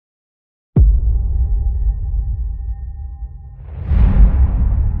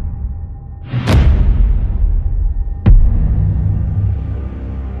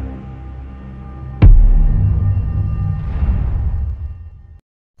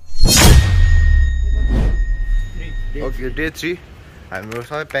Okay day 3 हाम्रो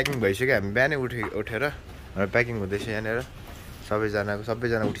सबै packing भइसक्यो हामी बिहानै उठेर प्याकिङ हुँदैछ यहाँनिर सबैजना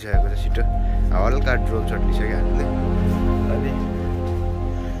उठिसकेको छ छिटो हल्का ड्रोप चढिसक्यो हामीले अनि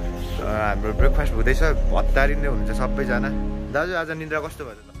हाम्रो ब्रेकफास्ट हुँदैछ हतारिँदै हुन्छ सबैजना दाजु आज निन्द्रा कस्तो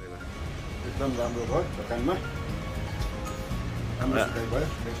भयो तपाईँको एकदम राम्रो भयो दोकानमा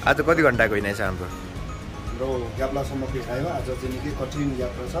आज कति घन्टाको हिँडाइ छ हाम्रो ग्याप्लासम्मको हिँडाइ हो आज चाहिँ निकै कठिन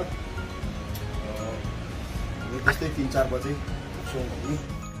यात्रा छ त्यस्तै 3-4 बजे पुग्छौँ हामी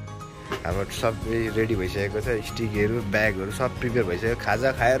हाम्रो सबै रेडी भइसकेको छ स्टिकहरू ब्यागहरू सब प्रिपेयर भइसक्यो खाजा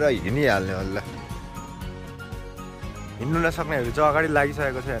खाएर हिँडिहाल्ने हल्ल हिँड्नु नसक्नेहरू चाहिँ अगाडि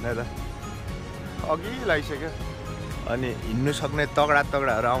लागिसकेको छ हेर्न त अघि लागिसक्यो अनि हिँड्नु सक्ने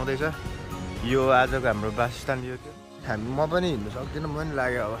तगडाहरू आउँदैछ यो आजको हाम्रो वासस्थान यो थियो म पनि हिँड्नु सक्दिनँ म पनि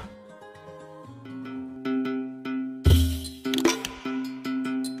लाग्यो अब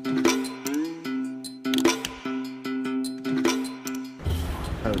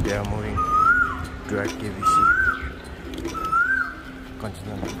they are moving toward KBC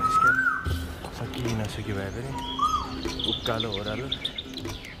Kanchenjunga scan सकि नसकि भए पनि उकालो ओह्रालो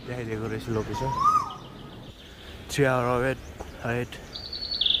देखाइदिएको रहेछ लोकेसन 3 hours ahead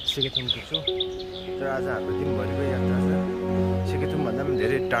सिकेथुम पुग्छौँ तर आज हाम्रो दिनभरिको यात्रा छ सिकेथुमभन्दा पनि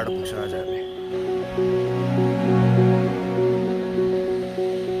धेरै टाढो पुग्छ आज हामी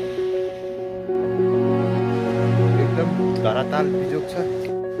एकदम धराताल बिजोग छ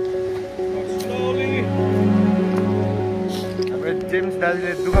हाम्रो जेम्स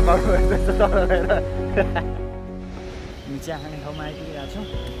दाजुले दुःख पाउनु भएको छ चिया खाने ठाउँमा आइपुगिरहेको छौँ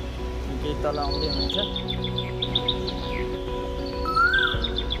केही तल आउँदै हुनुहुन्छ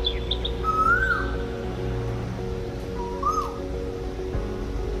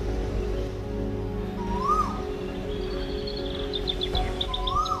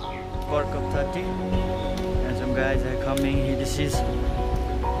Work of 30 and some guys are coming. This is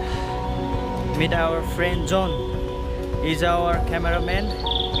meet our friend John. He's our cameraman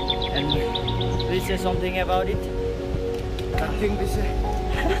and please say something about it. Nothing to say.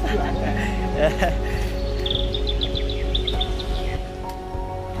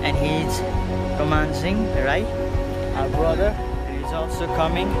 And he's commencing, right? Our brother is also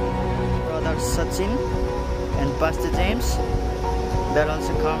coming. Brother Sachin and Pastor James. They're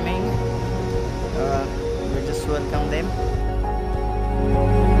also coming. We just welcome them.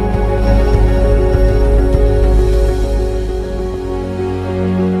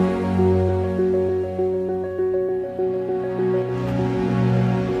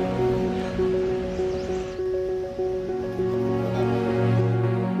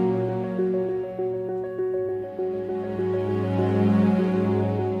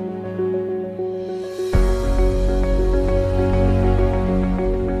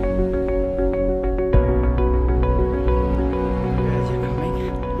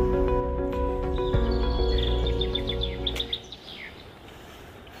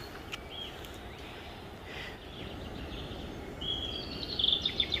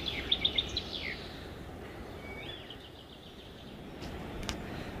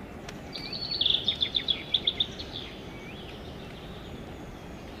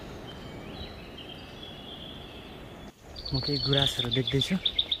 म केही गुराँसहरू देख्दैछु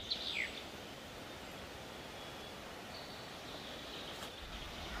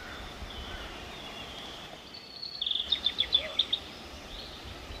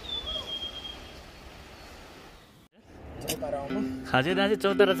हजुर दाजु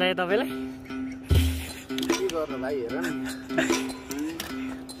चौतारा चाहियो तपाईँलाई के गर्नु भाइ हेर न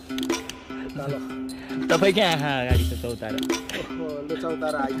तपाईँ कहाँ आँखा अगाडि छ चौतारा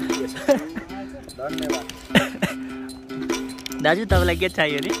चौतारा आइपुगेछ धन्यवाद दाजु तपाईँलाई के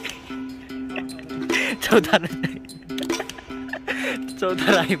चाहियो नि चौतारा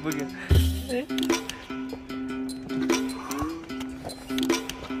आइपुग्यो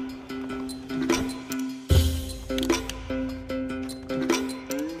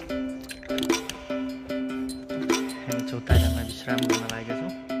हामी चौतारामा विश्राम गर्न लागेका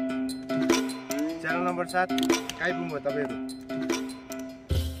छौँ च्यानल नम्बर 7 काहीँ पुग्नुभयो तपाईँहरू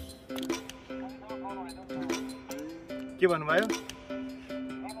के भन्नुभयो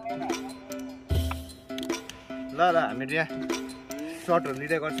ल हामीहरू यहाँ सर्टहरू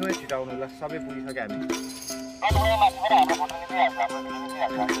लिँदै गर्छौँ है छिटो आउनु ल सबै पुगिसक्यो हामी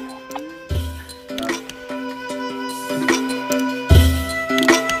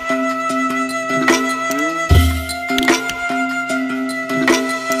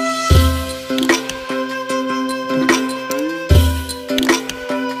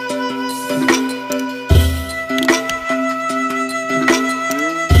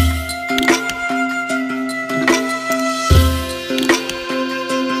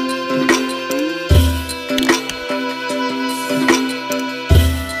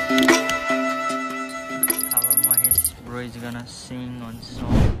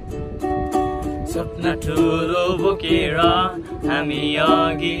सपना ठुलो बोकेर हामी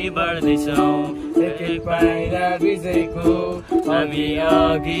अघि बढ्दैछौँ एक एक पाइला विजयको हामी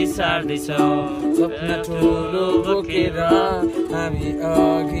अघि सार्दैछौँ सपना ठुलो बोकेर हामी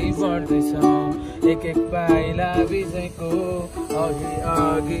अघि बढ्दैछौँ एक एक पाइला विजयको अघि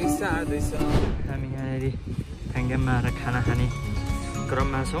अघि सार्दैछौँ हामी यहाँनिर ह्याङ्गेममा आएर खाना खाने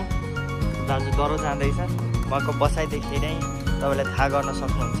क्रममा छौँ दाजु डह्रो जाँदैछ उहाँको बसाइदेखि नै तपाईँले थाहा गर्न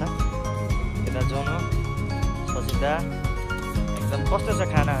सक्नुहुन्छ यता जनो सजिता एकदम कस्तो छ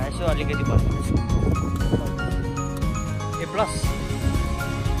खाना यसो अलिकति भन्नुहोस् ए प्लस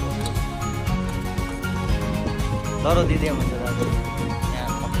डह्रो दिँदै हुन्छ दाजु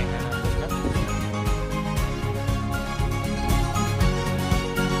यहाँ पक्कै खाना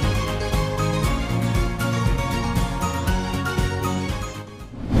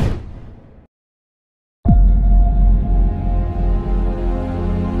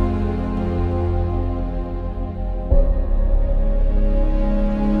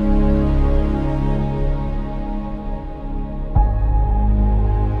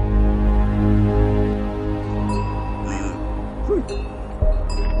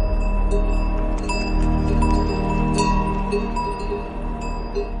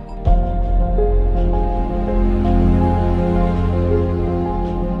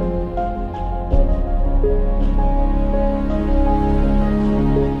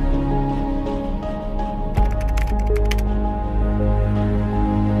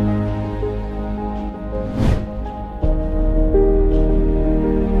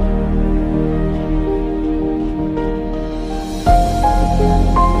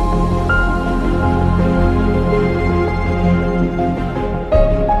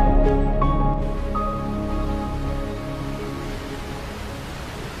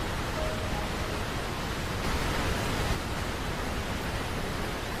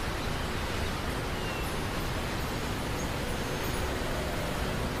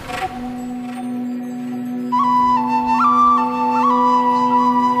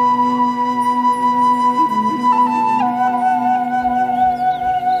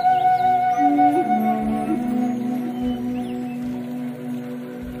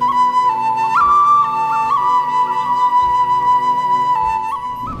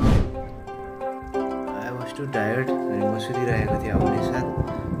टायर्ड अनि म सुतिरहेको थिएँ आउने साथ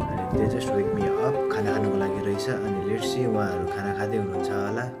अनि they just wake me up खाना खानुको लागि रहेछ अनि लेट्स सी उहाँहरू खाना खाँदै हुनुहुन्छ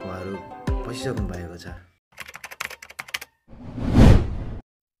होला उहाँहरू बसिसक्नु भएको छ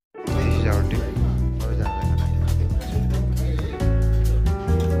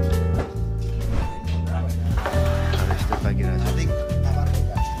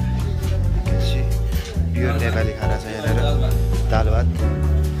प्योर नेपाली खाना छ यहाँनिर दाल भात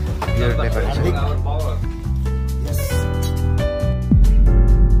प्योर नेपाली छ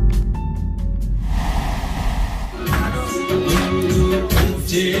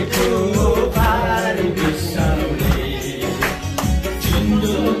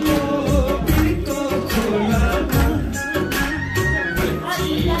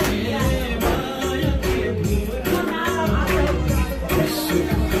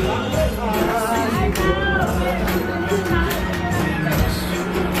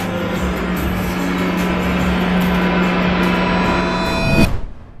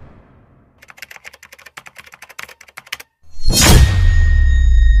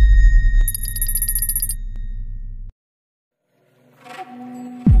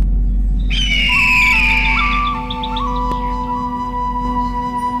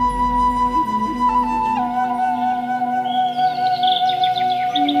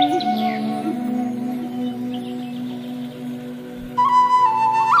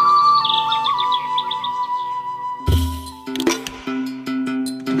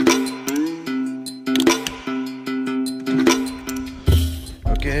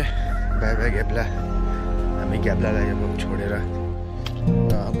बाई बाई ग्याप्ला हामी ग्याप्लालाई अब छोडेर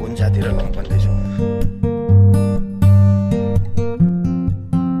घुन्चातिर लम्पर्दैछौँ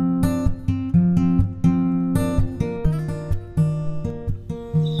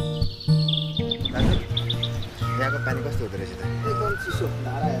यहाँको पानी कस्तो हुँदो रहेछ त एकदम चिसो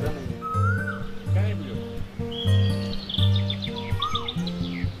धारा हेर न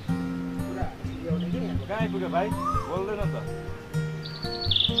कहाँ आइपुग्यो भाइ बोल्दैन त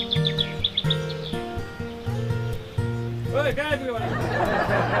ओइ कहाँ आइपुग्यो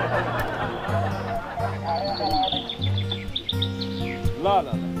ल ल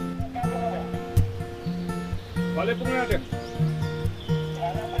कहिले पुग्नु आँट्यो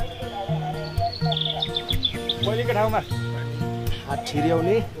पहिलेको ठाउँमा हात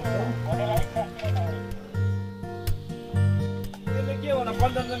छिर्याउने त्यसले के भन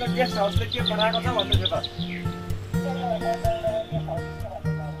कञ्चनजङ्घा गेस्ट हाउसले के पठाएको छ भन्दैछ त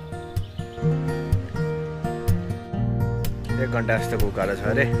 1 घण्टा जस्तो उकालो छ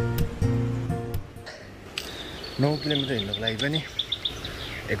अरे 9 किलोमिटर हिँड्नको लागि पनि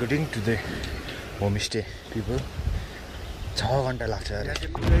according to the homestay people 6 घण्टा लाग्छ अरे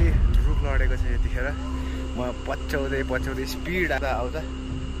पुरै रुख लडेको छ यतिखेर म पछ्याउँदै स्पिड आउँदा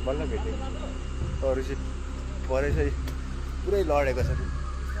बल्ल भेटेँ अरू चाहिँ परे चाहिँ पुरै लडेको छ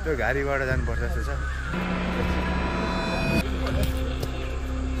त्यो घारीबाट जानुपर्छ जस्तो छ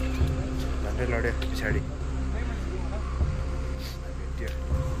झन्डै लड्यो पछाडि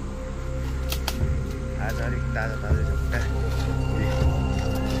आज अलिक ताजा छ खुट्टा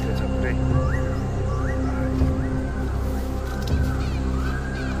त्यो छ पुरै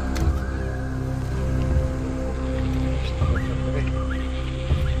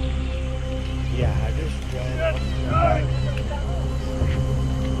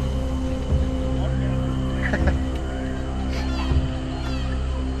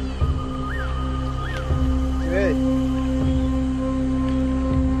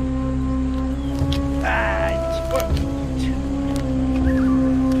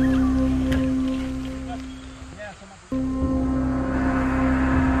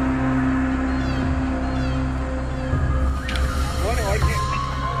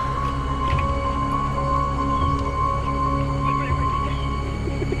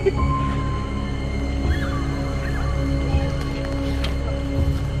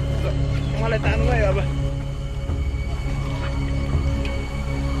मलाई तान्नु भयो अब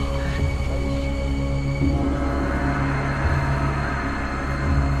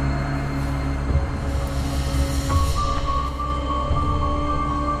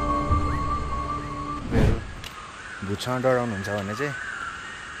भुटसँग डराउनुहुन्छ भने चाहिँ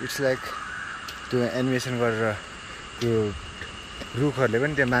इट्स लाइक त्यो एनिमेसन गरेर त्यो रुखहरूले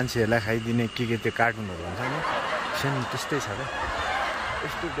पनि त्यो मान्छेहरूलाई खाइदिने के त्यो कार्टुनहरू हुन्छ नि सेम त्यस्तै छ क्या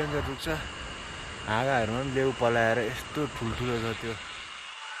यस्तो डेन्जर रुख छ हाँगाहरूमा पनि लेउ पलाएर यस्तो ठुल्ठुलो छ त्यो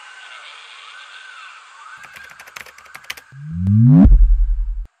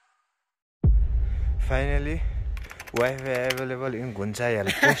finally wifi available in घुन्चा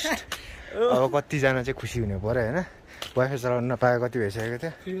help post अब कतिजना चाहिँ खुसी हुने पऱ्यो होइन वाइफाई चलाउनु नपाएको कति भइसकेको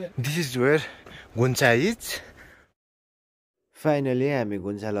थियो this is where घुन्चा is finally हामी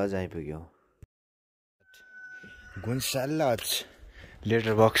घुन्चा लज आइपुग्यौँ घुन्चा lodge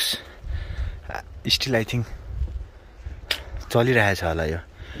letter box still I think चलिरहेछ होला यो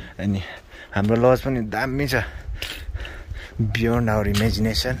अनि हाम्रो लज पनि दामी छ beyond our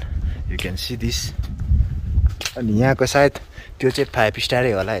imagination you can see this अनि यहाँको सायद त्यो चाहिँ 5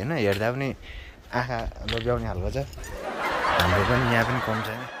 स्टारै होला होइन हेर्दा पनि आँखा लोभ्याउने खालको छ हाम्रो पनि यहाँ पनि कम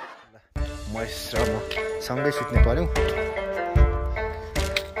छैन महेश र म सँगै सुत्ने पऱ्यौँ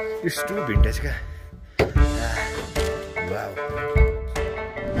इट्स टु भिन्टेज क्या wow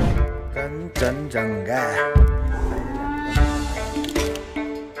Kanchenjunga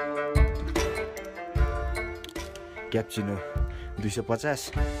क्याप्चिनो 250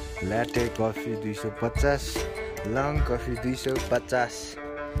 ल्याटे coffee 250 long coffee 250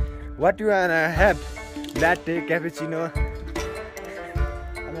 what you one have ल्याटे क्यापेचिनो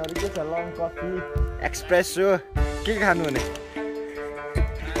अनि अरू के छ लङ कफी एक्सप्रेसो के खानु हुने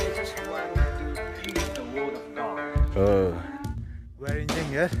हो वेयर इन्जोइङ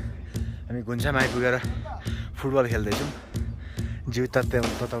हियर हामी घुन्चामा आइपुगेर फुटबल खेल्दैछौँ जिउ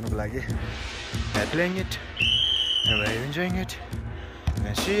तताउनुको लागि playing it we're enjoying it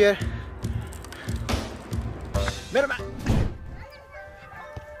and see here मेरोमा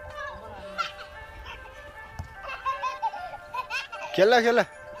खेल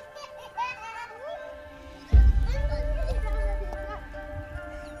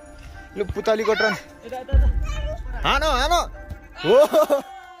लु पुतली कोट्रन हानो हो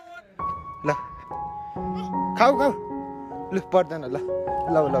ल खाऊ लु पर्दैन ल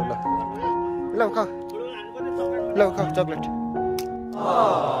खाऊ Love chocolate.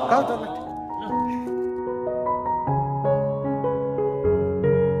 Cow chocolate.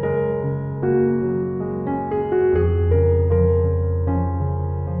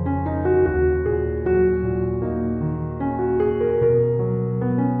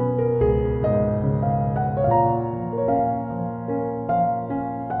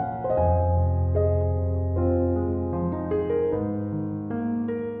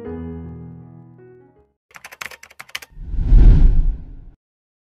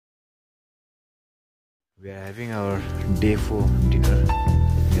 We are having our day 4 dinner.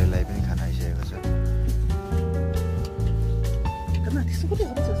 Here पनि खाना आइसकेको छ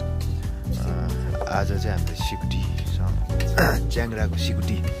आज चाहिँ हामीले सिकुटी च्याङ्राको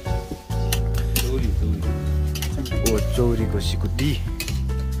सिकुटी ओ चौरीको सिकुटी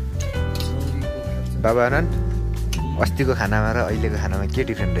बाबा आनन्द अस्तिको खानामा र अहिलेको खानामा के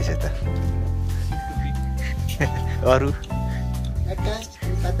डिफ्रेन्ट रहेछ त अरू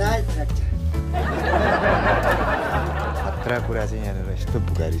खतरा कुरा चाहिँ यहाँनिर यस्तो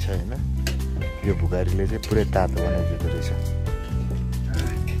भुगारी छ होइन यो भुगारीले चाहिँ पुरै तातो बनाइदिएको रहेछ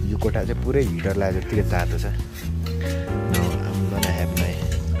यो कोठा चाहिँ पुरै हिटर लाग्यो जतिकै तातो छ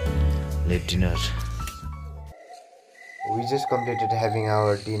late dinner. We just completed having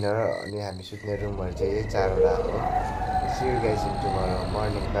our dinner अनि हामी सुत्ने रुमहरु चाहिँ 4 वटा हो. See you guys in tomorrow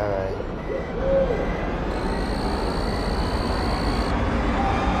morning. Bye bye.